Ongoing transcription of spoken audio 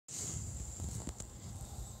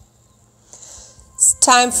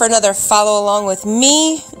Time for another follow along with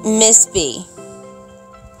me, Miss B.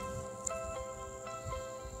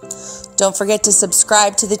 Don't forget to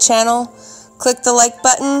subscribe to the channel, click the like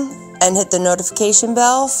button, and hit the notification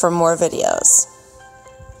bell for more videos.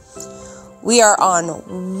 We are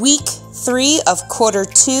on week 3 of quarter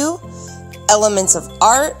 2, Elements of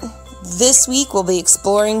Art. This week we'll be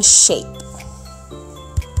exploring shape.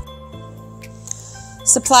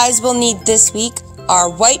 Supplies we'll need this week are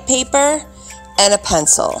white paper and a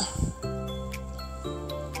pencil.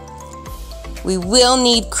 We will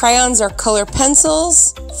need crayons or color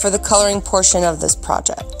pencils for the coloring portion of this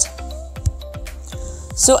project.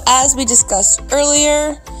 So as we discussed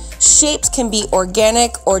earlier, shapes can be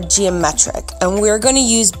organic or geometric, and we're going to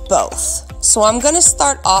use both. So I'm going to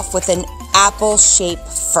start off with an apple shape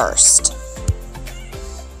first.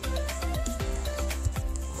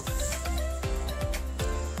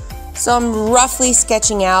 So I'm roughly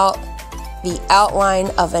sketching out the outline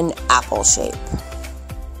of an apple shape.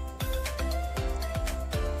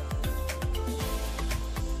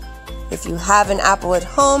 If you have an apple at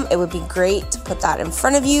home, it would be great to put that in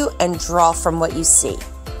front of you and draw from what you see.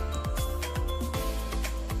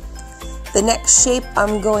 The next shape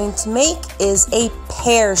I'm going to make is a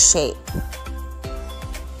pear shape.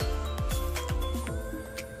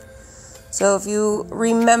 So if you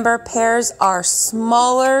remember, pears are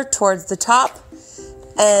smaller towards the top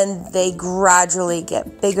and they gradually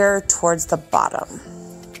get bigger towards the bottom.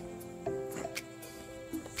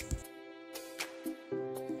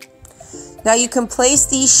 Now you can place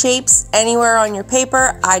these shapes anywhere on your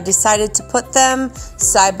paper. I decided to put them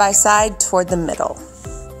side by side toward the middle.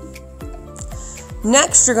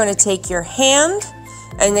 Next, you're going to take your hand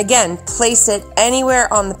and again place it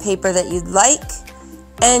anywhere on the paper that you'd like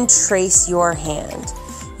and trace your hand.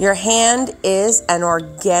 Your hand is an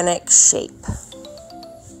organic shape.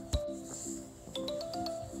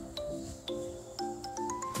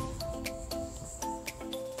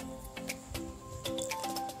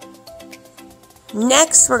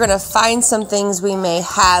 Next, we're going to find some things we may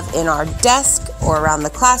have in our desk or around the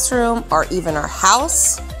classroom or even our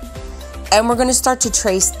house. And we're going to start to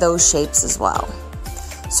trace those shapes as well.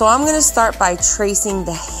 So I'm going to start by tracing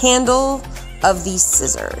the handle of these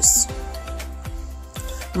scissors.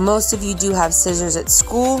 Most of you do have scissors at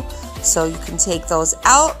school, so you can take those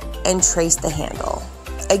out and trace the handle.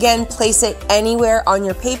 Again, place it anywhere on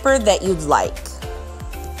your paper that you'd like.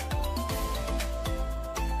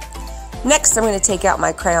 Next, I'm going to take out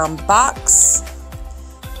my crayon box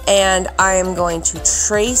and I am going to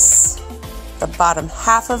trace the bottom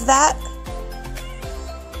half of that,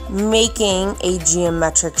 making a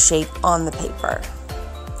geometric shape on the paper.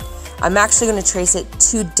 I'm actually going to trace it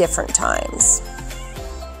 2 different times.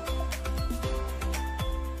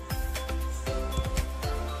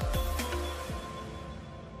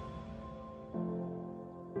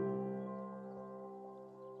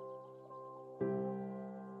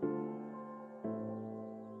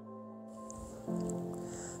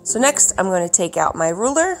 So next, I'm going to take out my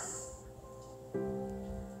ruler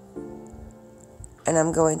and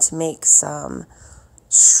I'm going to make some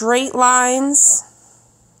straight lines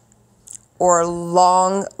or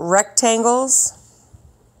long rectangles.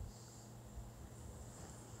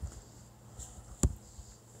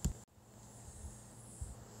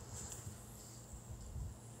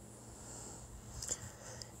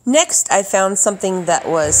 Next, I found something that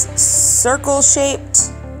was circle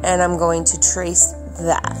shaped and I'm going to trace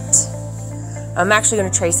that. I'm actually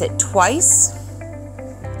going to trace it twice.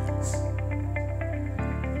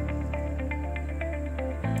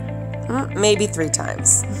 Maybe 3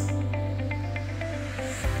 times.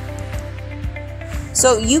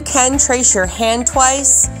 So you can trace your hand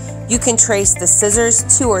twice. You can trace the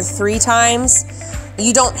scissors 2 or 3 times.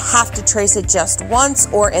 You don't have to trace it just once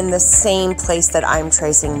or in the same place that I'm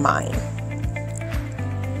tracing mine.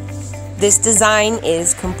 This design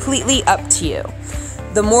is completely up to you.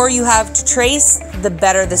 The more you have to trace, the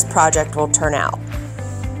better this project will turn out.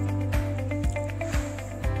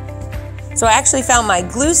 So I actually found my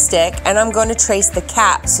glue stick and I'm going to trace the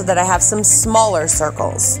cap so that I have some smaller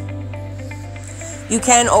circles. You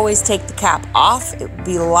can always take the cap off, it would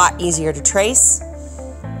be a lot easier to trace.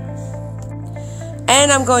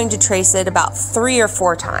 And I'm going to trace it about 3 or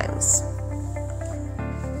 4 times.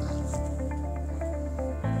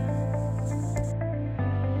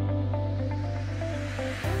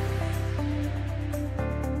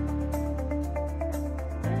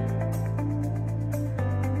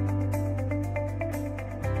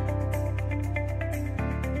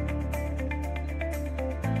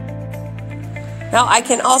 Now I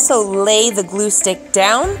can also lay the glue stick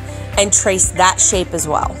down and trace that shape as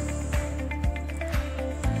well.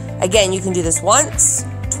 Again, you can do this once,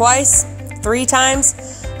 twice, 3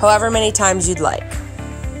 times, however many times you'd like.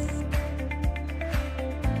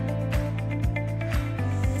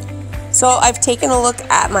 So I've taken a look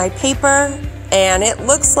at my paper and it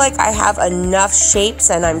looks like I have enough shapes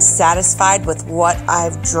and I'm satisfied with what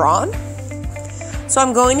I've drawn. So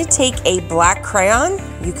I'm going to take a black crayon.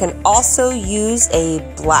 You can also use a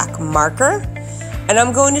black marker, and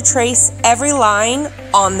I'm going to trace every line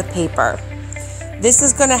on the paper. This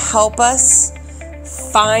is going to help us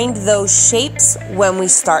find those shapes when we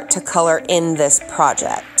start to color in this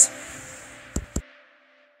project.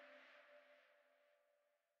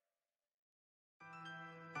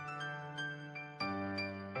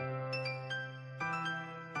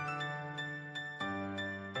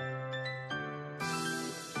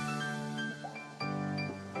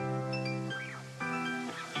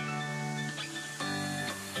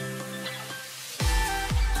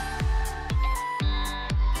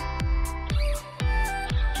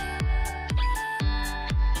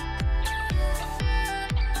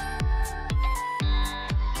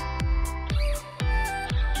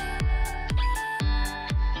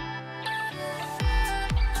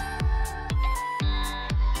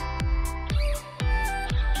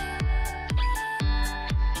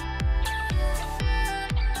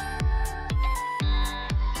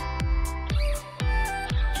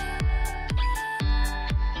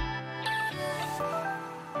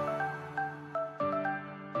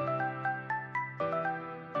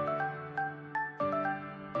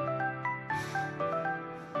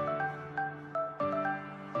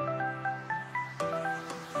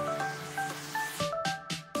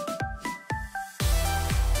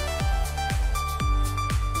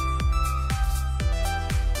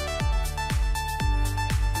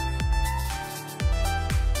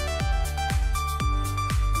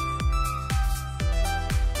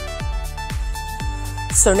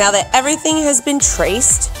 So now that everything has been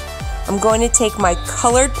traced, I'm going to take my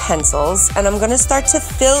colored pencils and I'm going to start to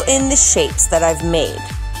fill in the shapes that I've made.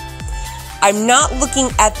 I'm not looking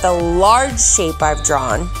at the large shape I've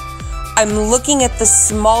drawn. I'm looking at the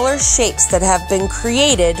smaller shapes that have been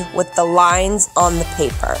created with the lines on the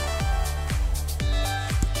paper.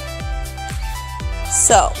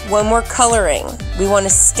 So when we're coloring, we want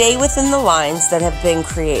to stay within the lines that have been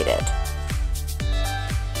created.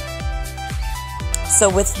 So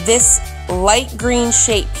with this light green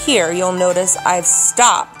shape here, you'll notice I've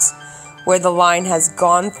stopped where the line has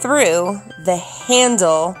gone through the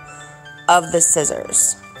handle of the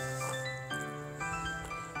scissors.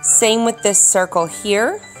 Same with this circle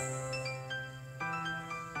here.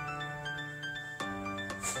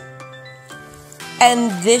 And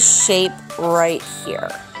this shape right here.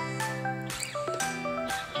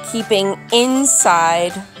 Keeping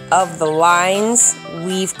inside of the lines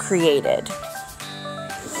we've created.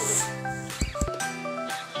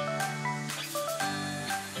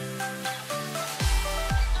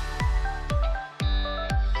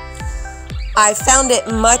 I found it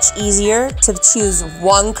much easier to choose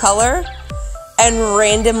one color and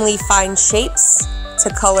randomly find shapes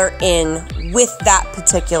to color in with that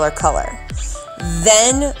particular color.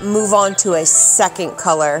 Then move on to a second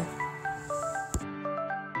color.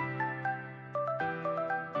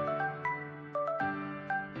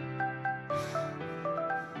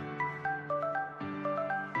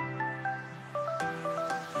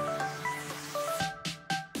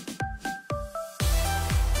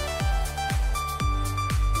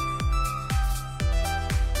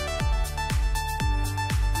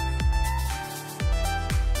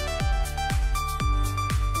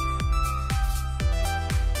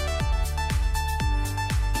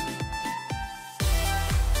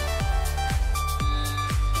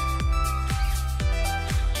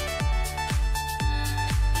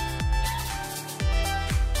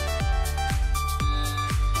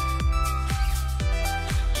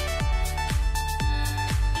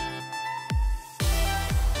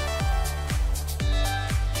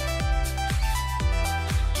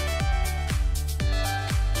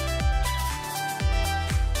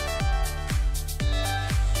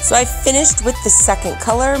 So I finished with the second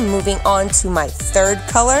color, moving on to my third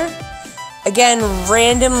color. Again,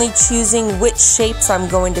 randomly choosing which shapes I'm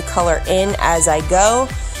going to color in as I go,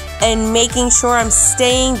 and making sure I'm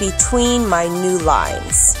staying between my new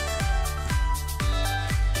lines.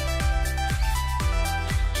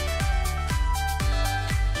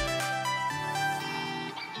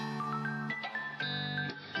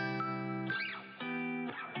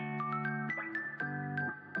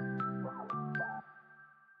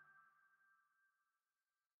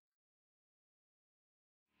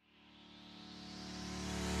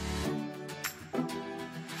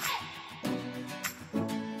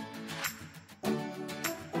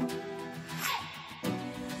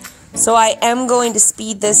 So I am going to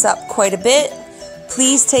speed this up quite a bit.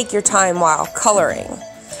 Please take your time while coloring.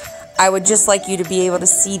 I would just like you to be able to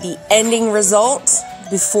see the ending result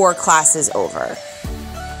before class is over.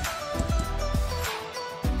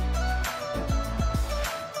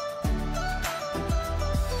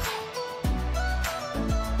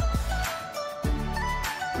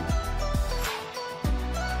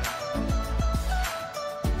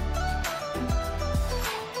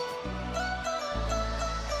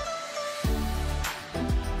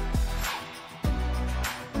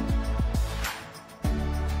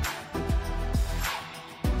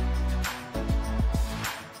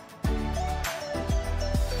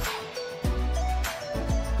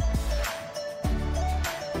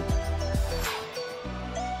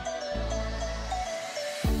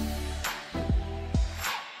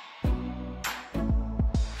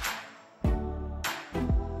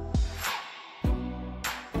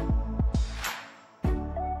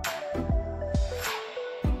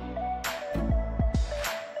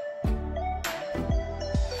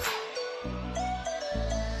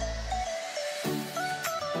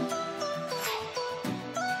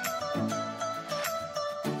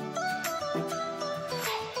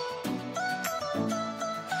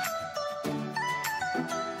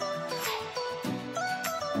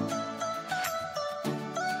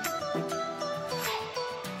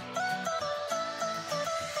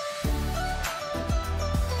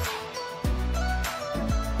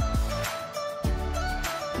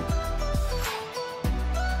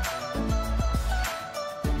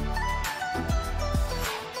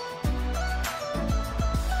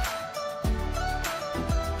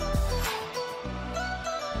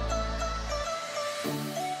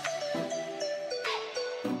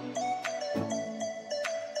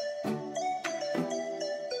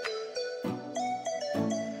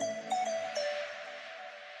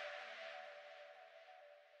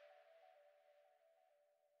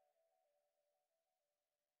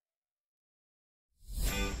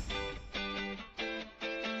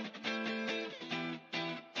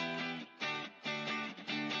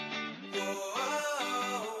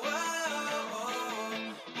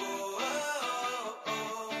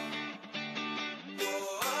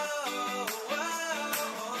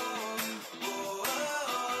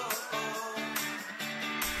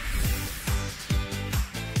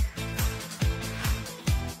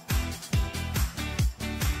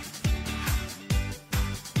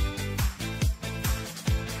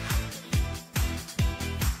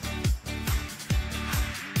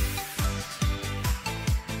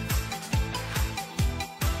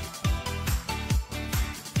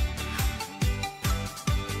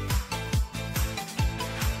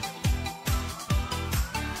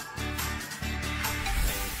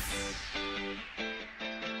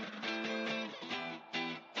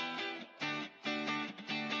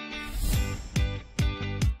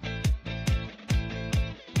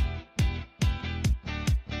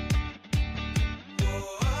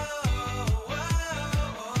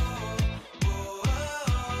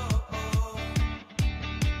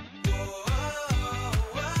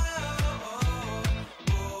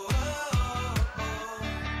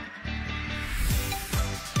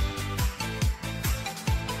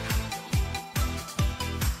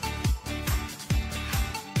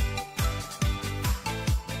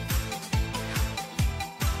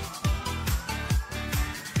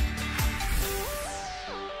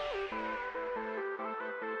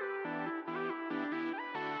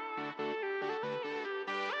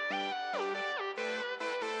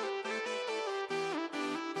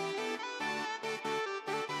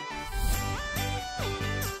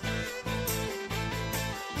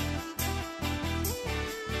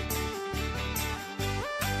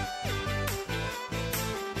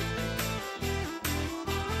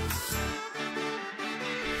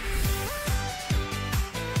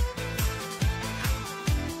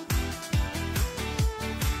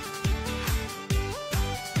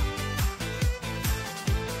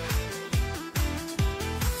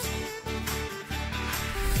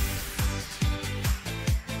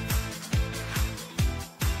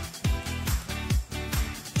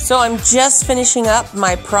 So I'm just finishing up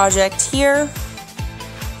my project here.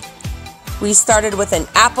 We started with an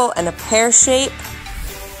apple and a pear shape.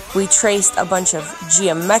 We traced a bunch of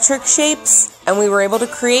geometric shapes, and we were able to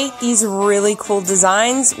create these really cool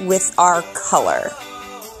designs with our color.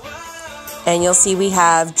 And you'll see we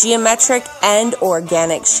have geometric and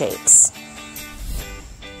organic shapes.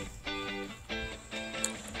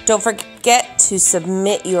 Don't forget to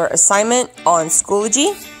submit your assignment on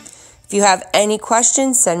Schoology. If you have any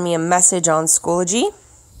questions, send me a message on Schoology.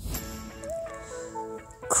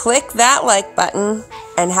 Click that like button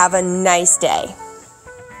and have a nice day.